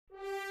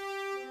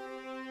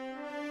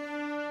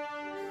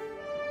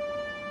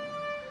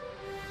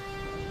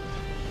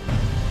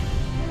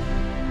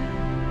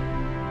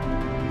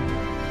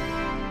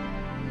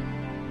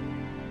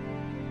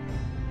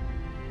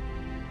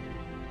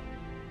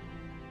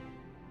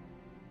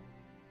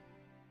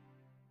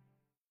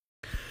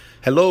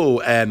Hello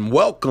and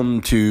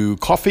welcome to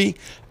Coffee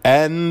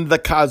and the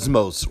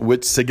Cosmos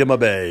with Sigma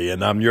Bay.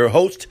 And I'm your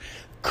host,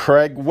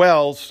 Craig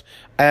Wells.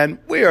 And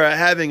we are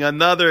having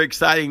another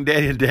exciting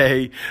day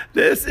today.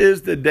 This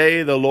is the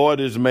day the Lord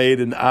has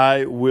made, and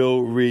I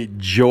will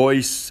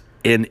rejoice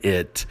in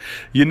it.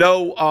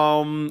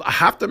 I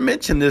have to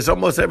mention this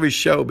almost every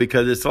show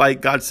because it's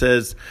like God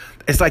says,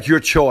 it's like your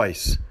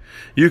choice.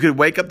 You could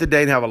wake up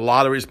today and have a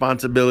lot of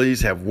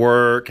responsibilities, have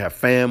work, have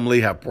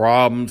family, have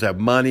problems, have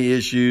money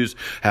issues,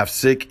 have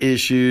sick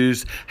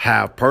issues,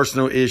 have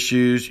personal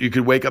issues. You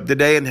could wake up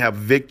today and have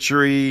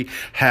victory,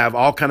 have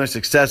all kind of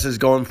successes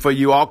going for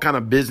you, all kind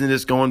of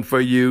business going for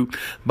you.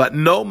 But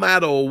no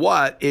matter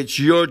what, it's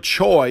your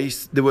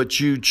choice that what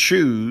you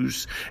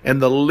choose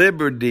and the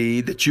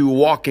liberty that you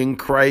walk in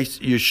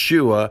Christ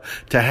Yeshua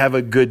to have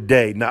a good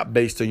day, not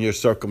based on your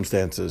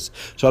circumstances.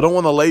 So I don't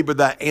want to labor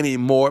that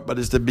anymore, but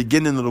it's the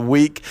beginning of the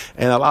week.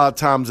 And a lot of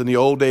times in the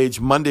old age,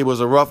 Monday was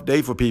a rough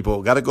day for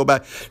people. Got to go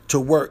back to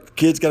work.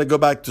 Kids got to go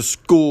back to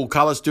school.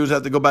 College students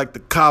have to go back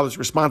to college.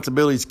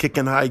 Responsibilities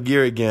kicking high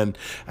gear again.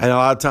 And a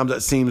lot of times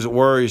that seems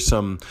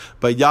worrisome.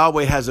 But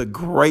Yahweh has a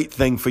great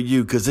thing for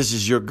you because this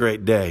is your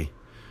great day.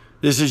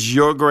 This is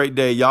your great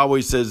day.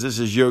 Yahweh says this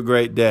is your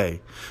great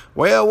day.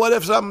 Well, what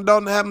if something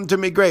don't happen to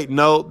me great?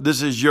 No,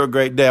 this is your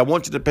great day. I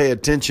want you to pay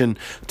attention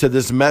to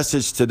this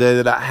message today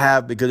that I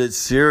have because it's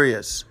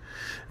serious.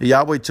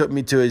 Yahweh took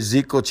me to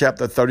Ezekiel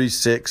chapter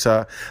 36.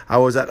 I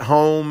was at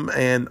home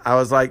and I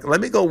was like,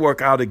 let me go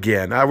work out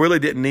again. I really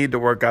didn't need to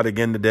work out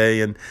again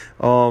today.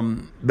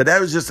 But that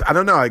was just, I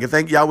don't know. I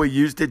think Yahweh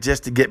used it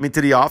just to get me to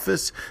the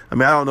office. I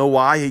mean, I don't know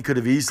why. He could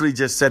have easily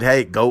just said,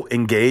 hey, go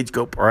engage,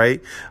 go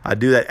pray. I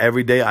do that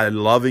every day. I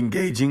love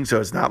engaging.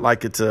 So it's not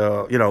like it's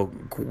a,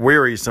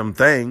 wearisome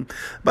thing.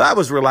 But I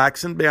was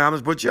relaxing, to be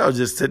honest with you. I was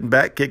just sitting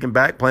back, kicking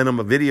back, playing on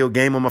a video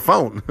game on my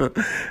phone.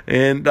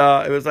 And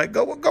it was like,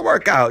 go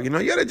work out. You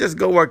gotta just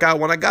go work out.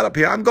 When I got up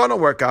here, I'm going to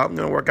work out. I'm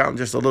going to work out in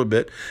just a little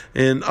bit.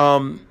 And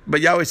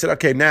but Yahweh said,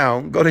 okay,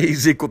 now go to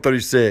Ezekiel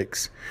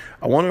 36.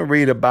 I want to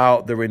read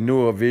about the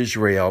renewal of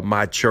Israel,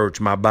 my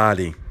church, my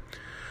body.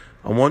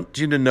 I want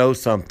you to know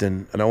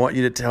something, and I want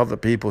you to tell the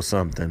people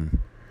something.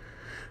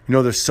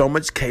 There's so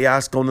much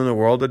chaos going on in the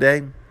world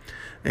today.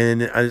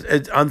 And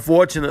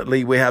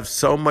unfortunately, we have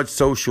so much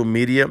social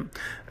media,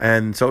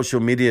 and social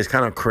media is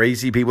kind of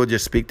crazy. People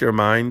just speak their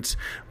minds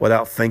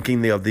without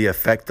thinking of the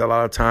effect a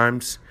lot of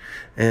times.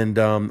 And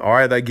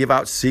or they give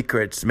out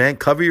secrets. Man,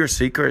 cover your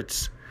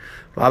secrets.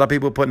 A lot of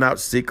people putting out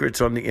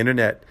secrets on the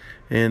internet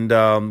and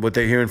what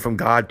they're hearing from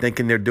God,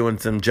 thinking they're doing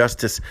some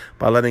justice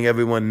by letting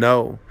everyone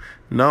know.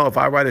 No, if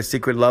I write a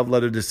secret love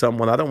letter to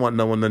someone, I don't want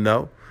no one to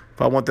know.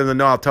 If I want them to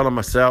know, I'll tell them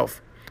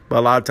myself. But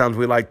a lot of times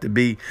we like to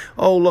be,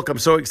 oh, look, I'm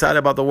so excited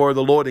about the word of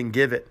the Lord and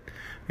give it,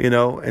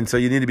 And so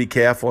you need to be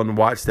careful and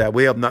watch that.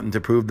 We have nothing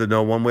to prove to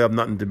no one. We have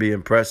nothing to be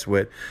impressed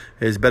with.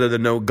 It's better to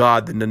know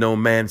God than to know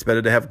man. It's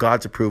better to have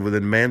God's approval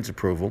than man's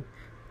approval.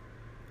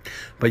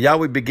 But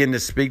Yahweh began to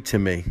speak to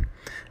me.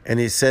 And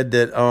he said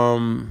that,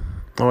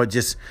 it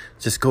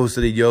just goes to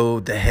the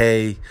Yod, the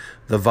Hey,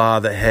 the Va,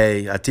 the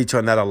Hey. I teach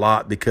on that a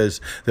lot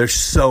because there's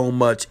so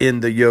much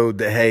in the Yod,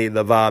 the Hey,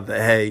 the Va,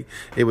 the Hey.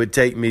 It would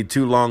take me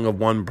too long of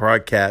one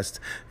broadcast.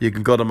 You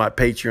can go to my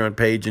Patreon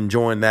page and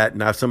join that.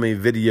 And I have so many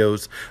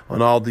videos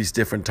on all these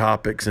different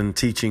topics and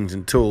teachings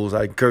and tools.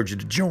 I encourage you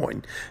to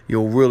join.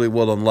 You'll really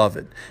will and love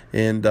it.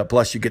 And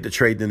plus you get to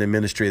trade in the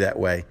ministry that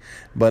way.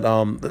 But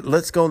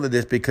let's go into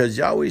this because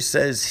Yahweh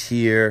says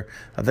here,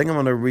 I think I'm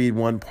going to read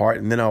one part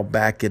and then I'll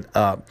back it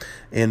up.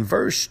 In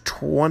verse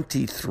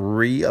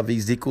 23 of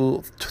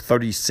Ezekiel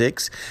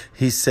 36,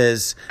 he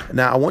says,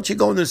 now I want you to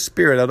go in the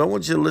spirit. I don't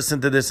want you to listen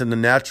to this in the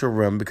natural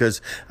realm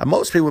because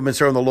most people have been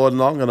serving the Lord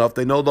long enough.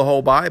 They know the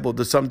whole Bible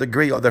to some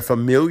degree or they're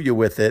familiar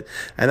with it.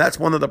 And that's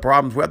one of the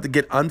problems. We have to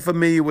get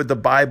unfamiliar with the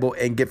Bible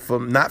and get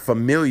not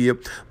familiar,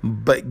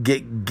 but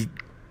get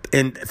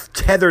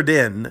tethered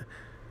in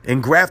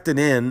and grafted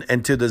in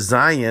into the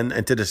Zion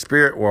and to the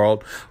spirit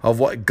world of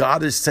what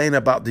God is saying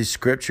about these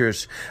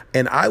scriptures.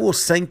 And I will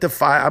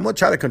sanctify. I'm going to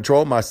try to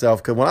control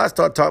myself because when I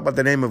start talking about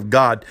the name of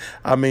God,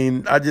 I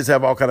just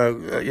have all kind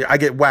of, I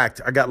get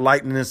whacked. I got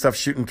lightning and stuff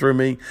shooting through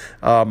me.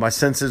 My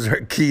senses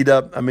are keyed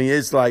up.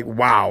 It's like,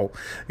 wow,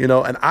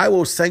 and I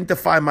will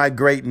sanctify my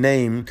great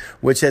name,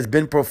 which has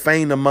been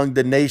profaned among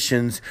the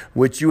nations,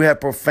 which you have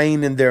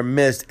profaned in their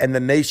midst. And the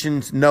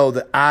nations know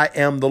that I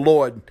am the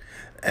Lord.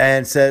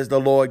 And says the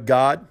Lord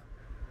God,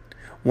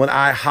 when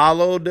I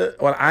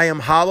am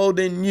hallowed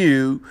in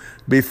you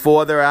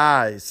before their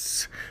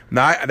eyes.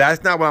 Now,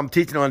 that's not what I'm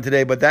teaching on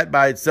today, but that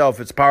by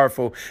itself is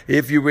powerful.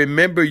 If you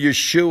remember,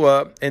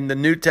 Yeshua in the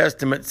New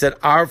Testament said,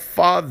 our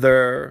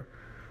Father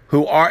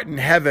who art in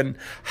heaven,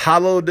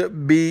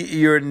 hallowed be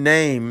your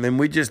name. And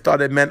we just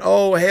thought it meant,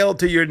 oh, hail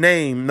to your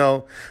name.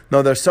 No,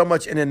 there's so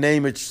much in the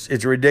name,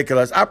 it's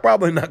ridiculous. I'm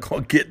probably not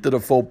going to get to the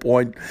full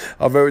point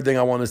of everything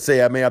I want to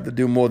say. I may have to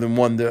do more than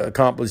one to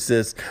accomplish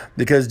this,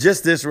 because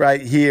just this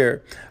right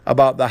here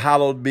about the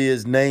hallowed be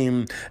his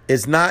name,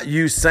 it's not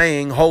you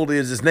saying holy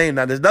is his name.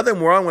 Now, there's nothing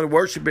wrong with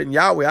worshiping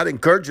Yahweh. I'd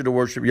encourage you to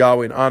worship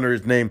Yahweh and honor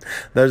his name.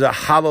 There's a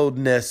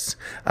hallowedness.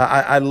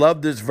 I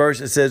love this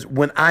verse. It says,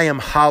 when I am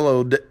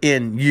hallowed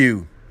in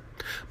you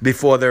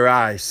before their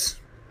eyes.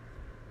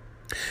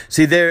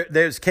 See,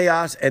 there's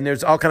chaos and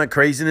there's all kind of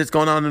craziness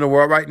going on in the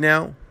world right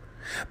now.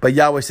 But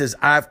Yahweh says,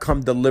 I've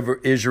come to deliver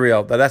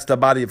Israel. That's the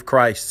body of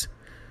Christ.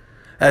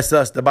 That's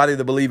us, the body of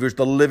the believers,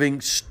 the living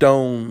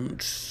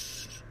stones.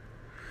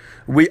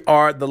 We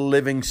are the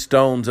living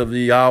stones of the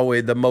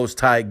Yahweh, the Most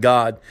High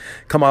God.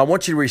 Come on, I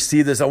want you to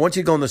receive this. I want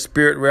you to go in the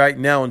Spirit right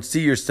now and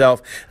see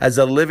yourself as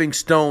a living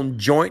stone,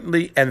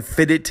 jointly and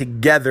fitted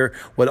together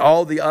with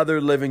all the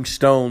other living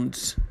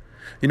stones.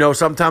 You know,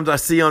 sometimes I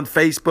see on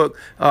Facebook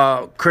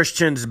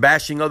Christians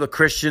bashing other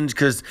Christians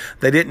because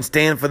they didn't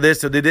stand for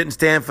this or they didn't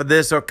stand for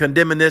this or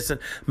condemning this. And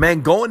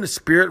man, go in the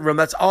spirit realm.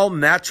 That's all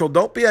natural.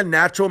 Don't be a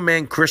natural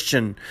man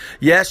Christian.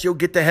 Yes, you'll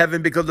get to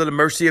heaven because of the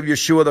mercy of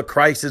Yeshua the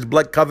Christ. His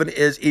blood covenant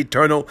is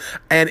eternal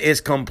and is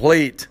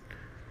complete.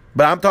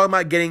 But I'm talking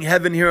about getting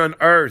heaven here on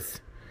earth.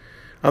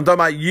 I'm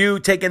talking about you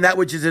taking that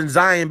which is in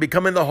Zion,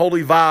 becoming the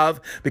holy Vav,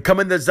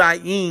 becoming the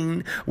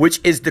Zayin, which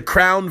is the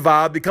crown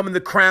Vav, becoming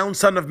the crown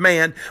Son of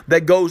Man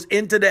that goes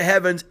into the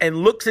heavens and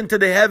looks into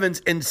the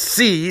heavens and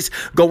sees,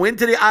 go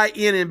into the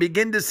Ayin and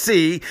begin to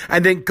see,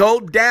 and then go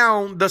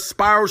down the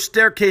spiral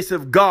staircase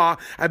of God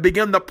and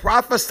begin to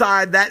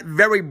prophesy that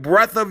very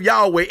breath of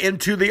Yahweh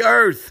into the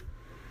earth.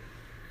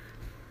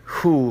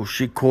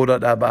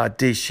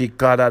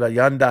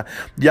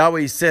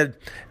 Yahweh said,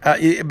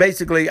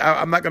 basically,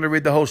 I'm not going to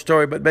read the whole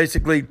story, but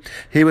basically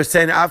he was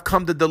saying, I've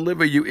come to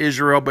deliver you,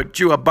 Israel, but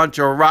you a bunch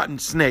of rotten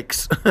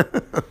snakes.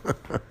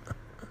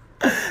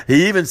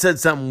 He even said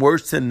something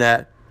worse than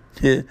that.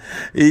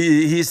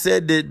 He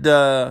said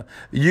that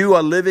you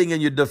are living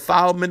in your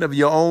defilement of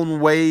your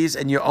own ways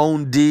and your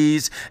own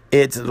deeds.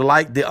 It's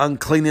like the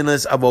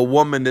uncleanliness of a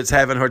woman that's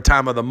having her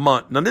time of the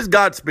month. Now, this is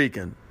God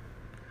speaking.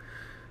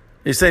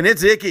 He's saying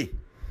it's icky.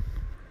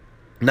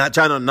 Not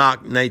trying to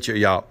knock nature,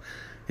 y'all.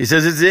 He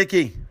says it's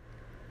icky.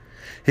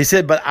 He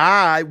said, but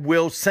I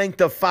will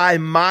sanctify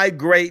my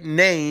great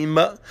name,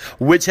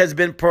 which has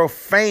been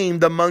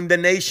profaned among the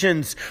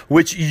nations,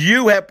 which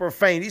you have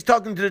profaned. He's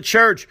talking to the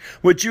church,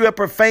 which you have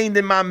profaned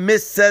in my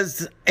midst,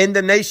 says, in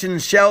the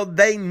nations shall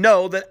they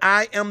know that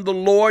I am the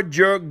Lord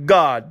your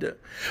God,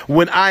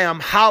 when I am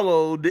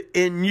hallowed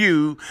in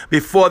you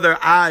before their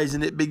eyes.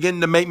 And it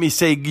began to make me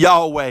say,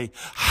 Yahweh,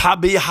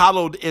 be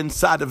hallowed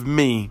inside of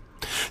me.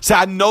 See,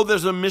 I know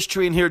there's a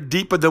mystery in here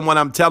deeper than what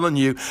I'm telling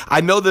you.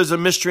 I know there's a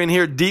mystery in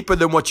here deeper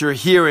than what you're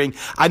hearing.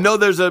 I know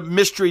there's a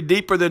mystery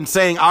deeper than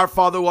saying, our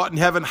Father who art in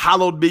heaven,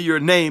 hallowed be your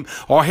name,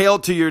 or hail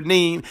to your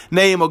name,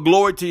 or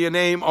glory to your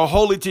name, or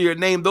holy to your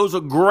name. Those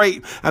are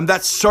great. And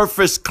that's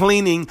surface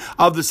cleaning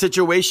of the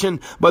situation.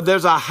 But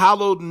there's a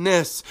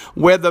hallowedness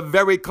where the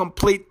very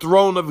complete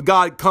throne of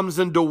God comes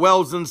and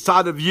dwells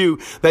inside of you,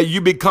 that you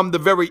become the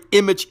very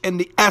image and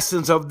the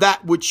essence of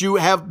that which you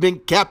have been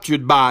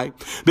captured by,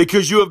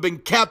 because you have been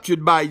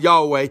captured by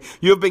Yahweh.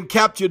 You've been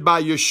captured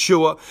by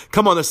Yeshua.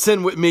 Come on,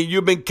 ascend with me.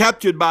 You've been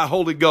captured by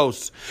Holy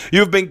Ghost.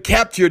 You've been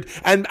captured,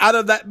 and out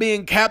of that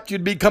being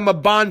captured, become a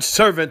bond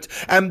servant.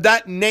 And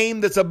that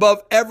name that's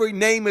above every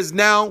name is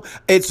now,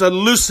 it's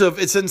elusive.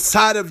 It's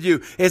inside of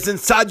you. It's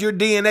inside your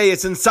DNA.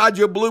 It's inside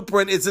your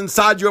blueprint. It's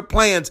inside your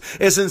plans.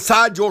 It's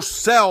inside your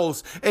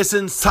cells. It's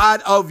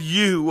inside of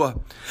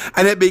you.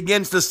 And it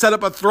begins to set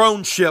up a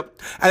throneship,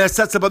 and it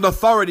sets up an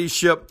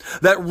authorityship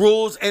that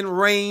rules and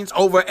reigns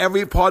over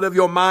every part of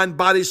your mind,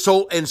 body,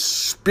 soul, and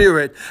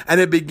spirit.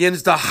 And it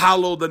begins to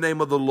hallow the name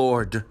of the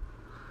Lord.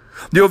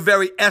 Your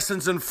very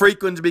essence and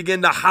frequency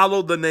begin to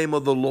hallow the name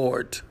of the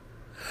Lord.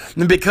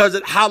 And because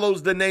it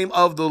hallows the name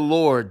of the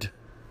Lord,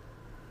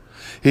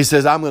 he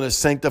says, I'm going to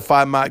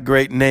sanctify my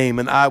great name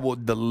and I will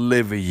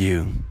deliver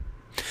you.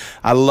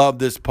 I love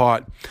this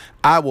part.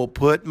 I will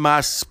put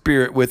my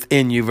spirit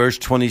within you, verse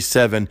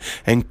 27,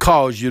 and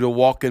cause you to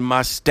walk in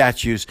my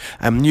statutes,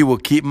 and you will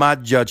keep my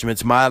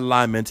judgments, my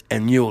alignments,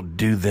 and you'll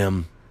do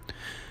them.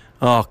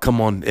 Oh, come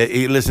on.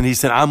 Listen, he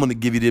said, I'm going to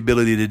give you the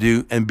ability to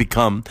do and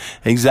become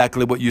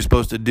exactly what you're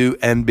supposed to do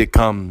and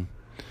become.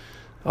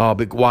 Oh,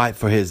 but why?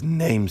 For his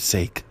name's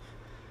sake.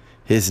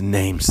 His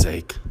name's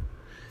sake.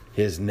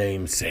 His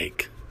name's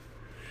sake.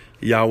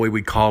 Yahweh,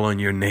 we call on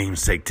your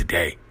namesake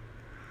today.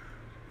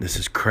 This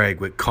is Craig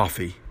with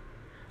Coffee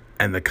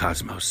and the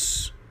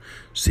Cosmos.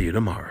 See you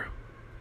tomorrow.